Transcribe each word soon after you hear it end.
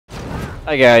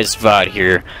Hi guys, Vod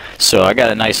here. So I got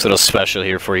a nice little special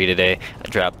here for you today. I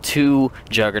dropped 2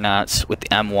 Juggernauts with the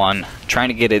M1, trying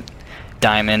to get it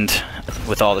diamond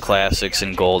with all the classics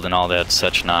and gold and all that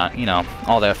such not, you know,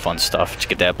 all that fun stuff to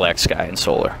get that black sky and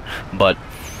solar. But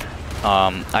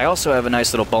I also have a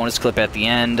nice little bonus clip at the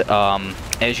end.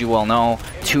 As you well know,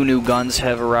 2 new guns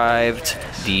have arrived,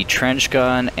 the trench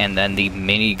gun and then the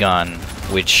mini gun,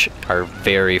 which are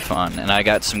very fun. And I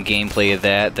got some gameplay of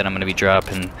that I'm going to be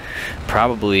dropping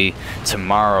probably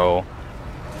tomorrow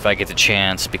if I get the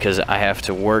chance, because I have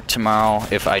to work tomorrow.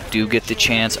 If I do get the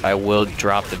chance, I will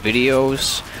drop the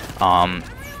videos.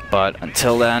 But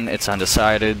until then, it's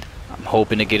undecided. I'm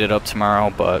hoping to get it up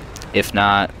tomorrow, but if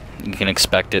not, you can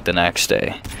expect it the next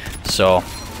day. So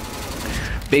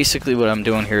basically what I'm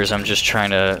doing here is I'm just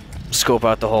trying to scope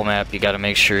out the whole map. You got to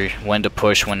make sure when to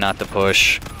push, when not to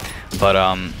push. But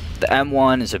the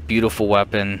M1 is a beautiful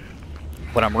weapon.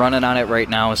 What I'm running on it right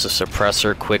now is a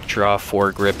suppressor, quick draw,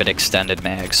 foregrip, and extended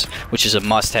mags, which is a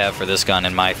must-have for this gun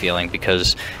in my feeling,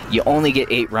 because you only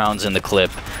get 8 rounds in the clip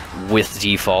with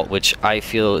default, which I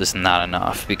feel is not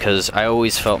enough, because I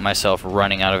always felt myself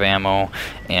running out of ammo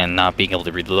and not being able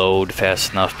to reload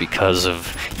fast enough because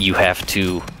of you have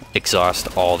to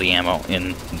exhaust all the ammo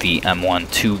in the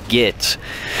M1 to get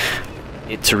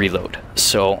it to reload.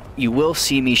 So you will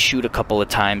see me shoot a couple of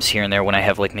times here and there when I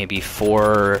have like maybe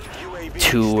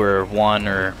 2 or 1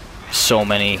 or so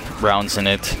many rounds in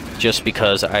it, just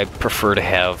because I prefer to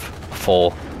have a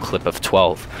full clip of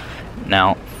 12.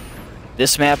 Now,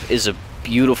 this map is a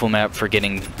beautiful map for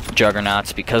getting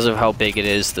Juggernauts because of how big it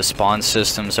is. The spawn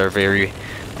systems are very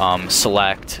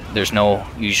select. There's no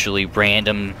usually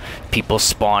random people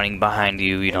spawning behind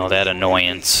you, you know, that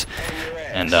annoyance.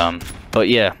 And but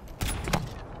yeah,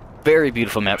 very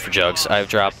beautiful map for Jugs. I've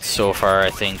dropped so far I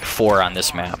think 4 on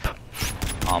this map.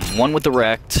 1 with the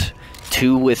Rect,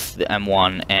 2 with the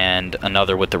M1, and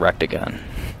another with the Rect again.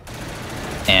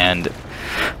 And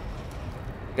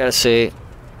I gotta say,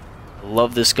 I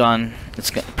love this gun.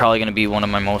 It's probably gonna be one of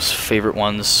my most favorite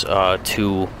ones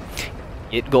to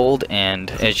get gold. And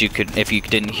as you could, if you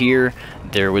didn't hear,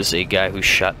 there was a guy who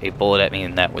shot a bullet at me,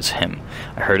 and that was him.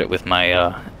 I heard it with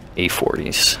my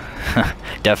A40s.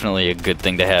 Definitely a good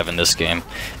thing to have in this game.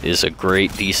 It is a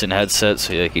great, decent headset,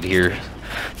 so you could hear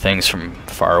things from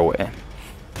far away.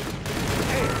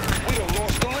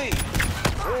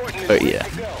 But yeah,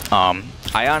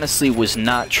 I honestly was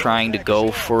not trying to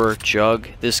go for Jug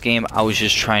this game. I was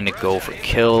just trying to go for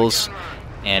kills,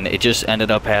 and it just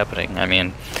ended up happening. I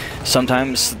mean,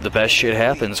 sometimes the best shit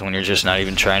happens when you're just not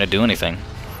even trying to do anything.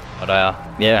 But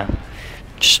yeah,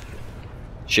 just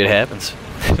shit happens.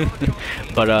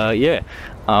 But yeah,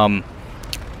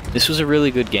 this was a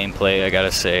really good gameplay, I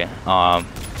gotta say.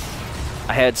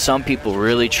 I had some people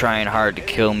really trying hard to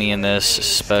kill me in this,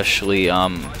 especially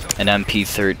an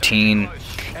MP13.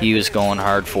 He was going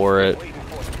hard for it.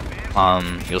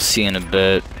 You'll see in a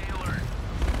bit.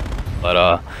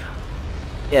 But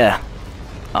yeah,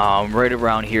 right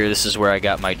around here, this is where I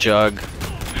got my Jug.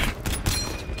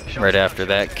 Right after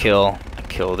that kill, I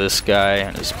kill this guy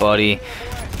and his buddy,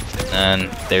 and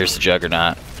there's the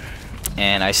Juggernaut.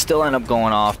 And I still end up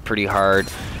going off pretty hard.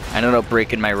 I ended up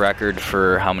breaking my record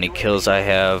for how many kills I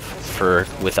have for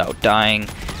without dying.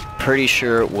 Pretty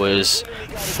sure it was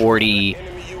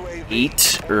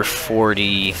 48 or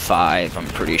 45, I'm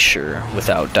pretty sure,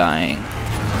 without dying.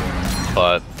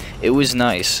 But it was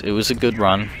nice. It was a good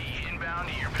run.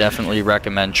 Definitely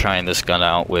recommend trying this gun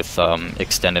out with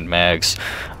extended mags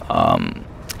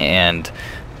and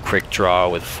quick draw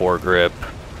with foregrip.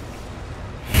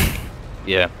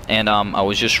 Yeah, and I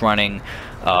was just running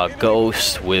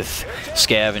Ghost with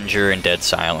Scavenger and Dead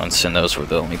Silence, and those were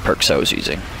the only perks I was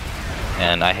using.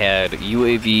 And I had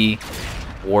UAV,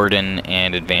 Warden,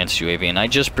 and Advanced UAV, and I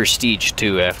just Prestige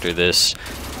too after this,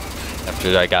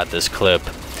 after I got this clip.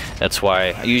 That's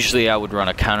why usually I would run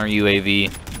a counter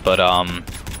UAV, but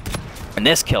and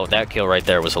this kill, that kill right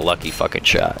there was a lucky fucking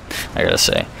shot, I gotta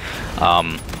say.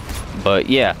 But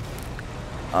yeah,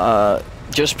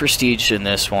 just Prestige in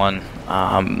this one.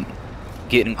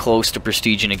 Getting close to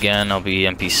prestiging again. I'll be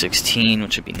MP16,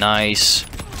 which would be nice.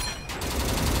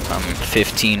 I'm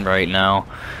 15 right now.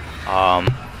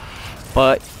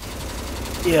 But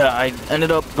yeah, I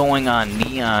ended up going on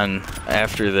Neon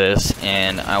after this,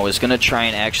 and I was gonna try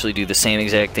and actually do the same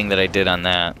exact thing that I did on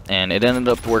that, and it ended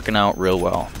up working out real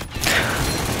well.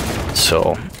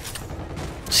 So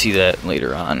see that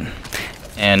later on.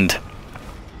 And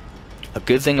a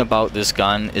good thing about this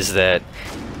gun is that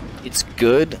it's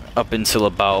good up until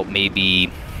about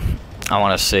maybe, I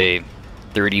want to say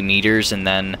 30 meters, and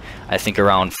then I think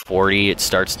around 40 it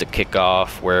starts to kick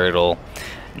off where it'll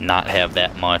not have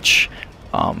that much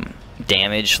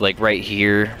damage. Like right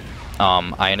here,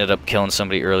 I ended up killing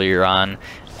somebody earlier on,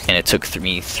 and it took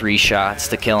me 3 shots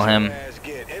to kill him,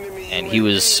 and he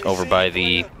was over by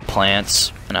the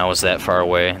plants, and I was that far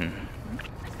away.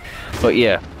 But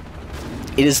yeah,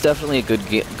 it is definitely a good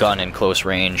gun in close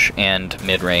range and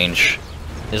mid-range,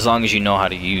 as long as you know how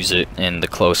to use it in the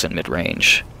close and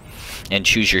mid-range, and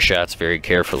choose your shots very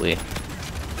carefully.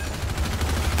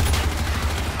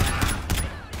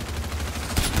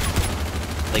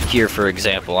 Like here, for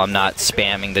example, I'm not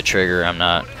spamming the trigger, I'm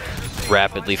not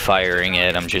rapidly firing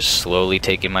it, I'm just slowly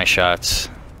taking my shots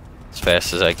as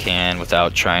fast as I can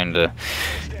without trying to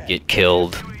get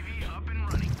killed.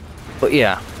 But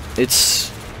yeah, it's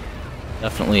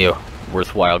definitely a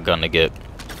worthwhile gun to get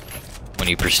when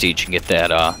you prestige and get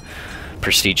that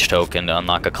prestige token to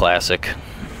unlock a classic.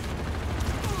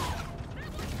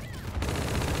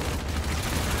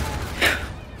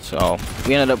 So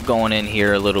we ended up going in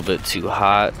here a little bit too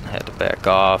hot, had to back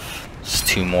off. There's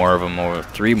 2 more of them, or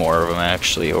 3 more of them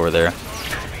actually over there.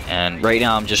 And right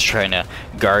now I'm just trying to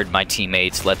guard my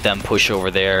teammates, let them push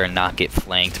over there and not get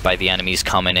flanked by the enemies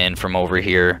coming in from over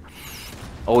here.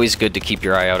 Always good to keep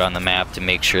your eye out on the map to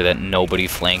make sure that nobody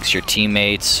flanks your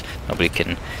teammates, nobody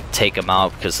can take them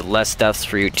out, because the less deaths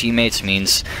for your teammates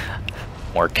means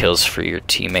more kills for your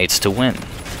teammates to win.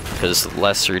 Because the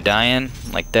less you're dying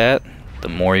like that, the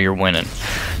more you're winning.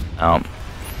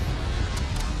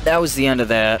 That was the end of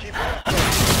that.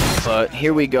 But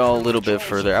here we go a little bit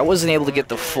further. I wasn't able to get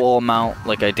the full amount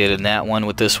like I did in that one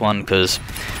with this one, because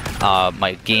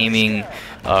my gaming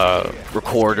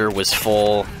recorder was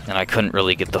full and I couldn't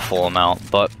really get the full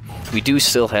amount. But we do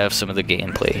still have some of the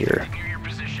gameplay here.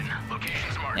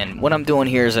 And what I'm doing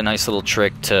here is a nice little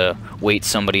trick to wait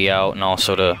somebody out and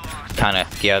also to kind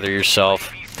of gather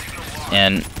yourself.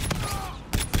 And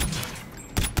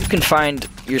you can find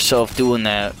yourself doing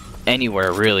that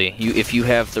anywhere, really. If you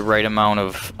have the right amount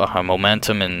of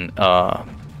momentum and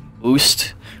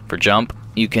boost for jump,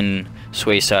 you can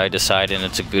sway side to side, and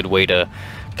it's a good way to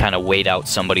kind of wait out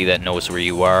somebody that knows where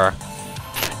you are.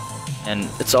 And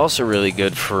it's also really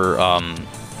good for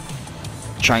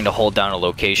trying to hold down a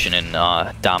location in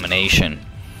domination.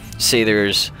 Say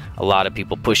there's a lot of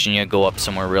people pushing you, go up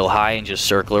somewhere real high and just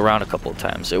circle around a couple of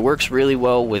times. It works really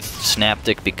well with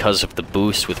Snaptic because of the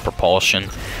boost with propulsion.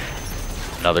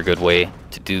 Another good way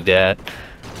to do that.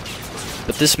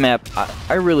 But this map,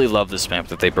 I really love this map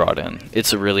that they brought in.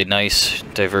 It's a really nice,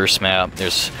 diverse map.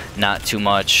 There's not too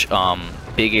much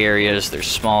big areas, there's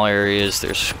small areas,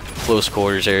 there's close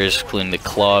quarters areas, including the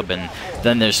club, and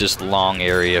then there's this long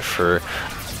area for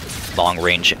long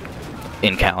range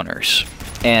encounters.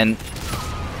 And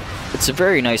it's a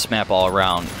very nice map all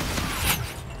around.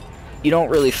 You don't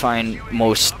really find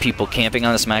most people camping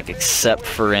on this map except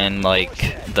for in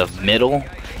like the middle,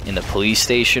 in the police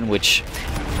station, which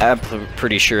I'm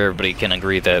pretty sure everybody can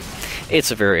agree that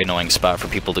it's a very annoying spot for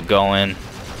people to go in.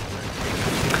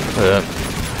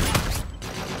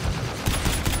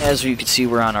 As you can see,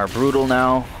 we're on our brutal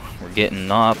now. We're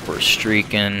getting up, we're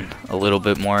streaking a little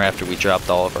bit more after we dropped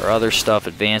all of our other stuff.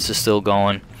 Advanced is still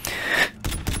going.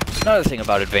 Another thing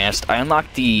about Advanced, I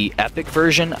unlocked the Epic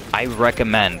version. I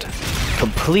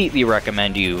completely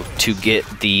recommend you to get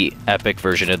the Epic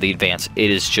version of the Advanced. It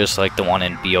is just like the one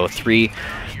in BO3,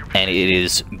 and it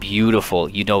is beautiful.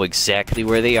 You know exactly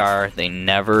where they are. They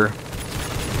never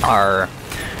are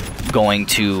going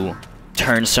to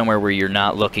turn somewhere where you're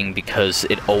not looking, because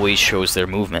it always shows their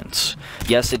movements.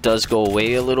 Yes, it does go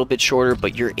away a little bit shorter,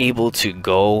 but you're able to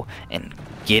go and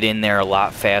get in there a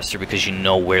lot faster because you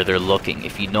know where they're looking.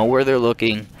 If you know where they're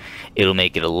looking, it'll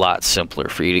make it a lot simpler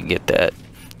for you to get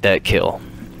that kill.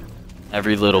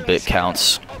 Every little bit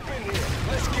counts.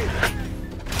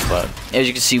 But as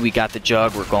you can see, we got the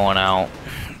jug. We're going out,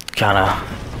 kind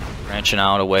of branching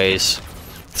out a ways.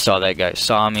 Saw that guy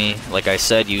saw me. Like I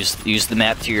said, use the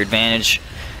map to your advantage.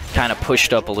 Kind of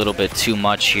pushed up a little bit too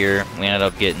much here. We ended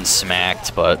up getting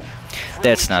smacked, but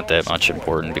that's not that much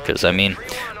important because, I mean,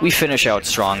 we finish out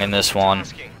strong in this one.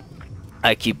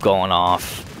 I keep going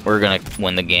off. We're going to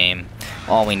win the game.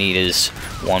 All we need is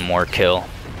one more kill,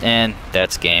 and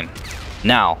that's game.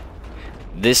 Now,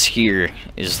 this here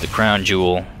is the crown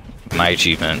jewel, my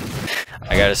achievement.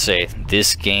 I gotta say,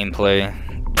 this gameplay,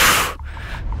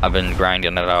 I've been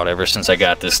grinding it out ever since I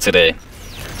got this today.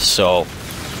 So,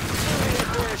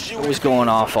 I was going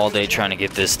off all day trying to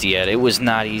get this D-At. It was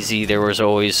not easy. There was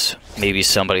always maybe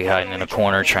somebody hiding in a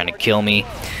corner trying to kill me.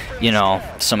 You know,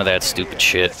 some of that stupid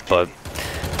shit. But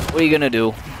what are you gonna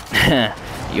do?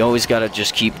 You always gotta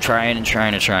just keep trying and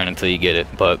trying and trying until you get it.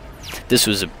 But this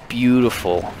was a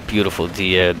beautiful, beautiful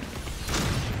D-At.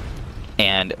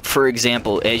 And for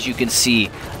example, as you can see,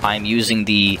 I'm using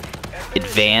the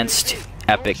advanced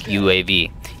epic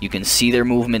UAV. You can see their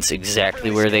movements exactly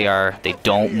where they are. They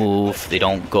don't move, they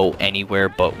don't go anywhere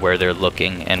but where they're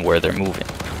looking and where they're moving,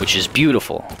 which is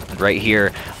beautiful. Right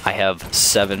here, I have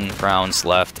 7 rounds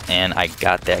left and I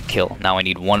got that kill. Now I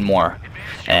need 1 more.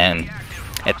 And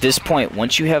at this point,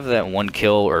 once you have that 1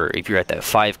 kill, or if you're at that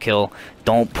 5 kill,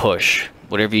 don't push.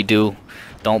 Whatever you do,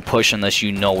 don't push unless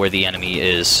you know where the enemy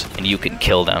is and you can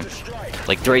kill them.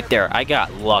 Like right there, I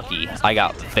got lucky. I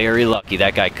got very lucky.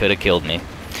 That guy could have killed me.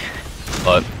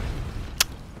 But,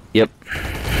 yep,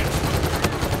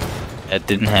 that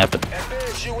didn't happen.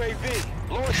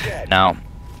 Now,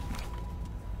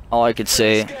 all I could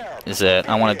say is that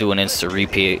I want to do an instant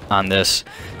repeat on this,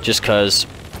 just because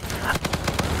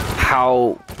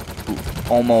how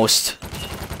almost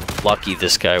lucky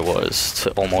this guy was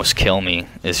to almost kill me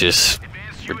is just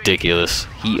ridiculous.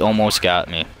 He almost got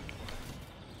me.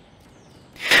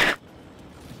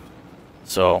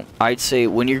 So, I'd say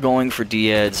when you're going for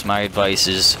D-ads, my advice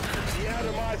is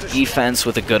defense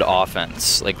with a good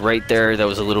offense. Like right there, that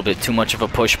was a little bit too much of a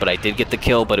push, but I did get the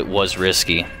kill, but it was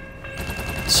risky.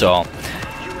 So,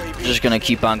 I'm just going to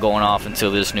keep on going off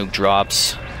until this nuke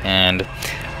drops. And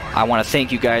I want to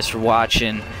thank you guys for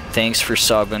watching. Thanks for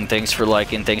subbing, thanks for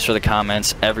liking, thanks for the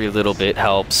comments. Every little bit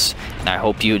helps. And I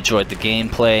hope you enjoyed the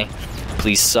gameplay.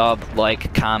 Please sub,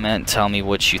 like, comment, tell me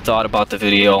what you thought about the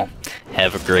video.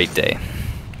 Have a great day.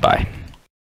 Bye.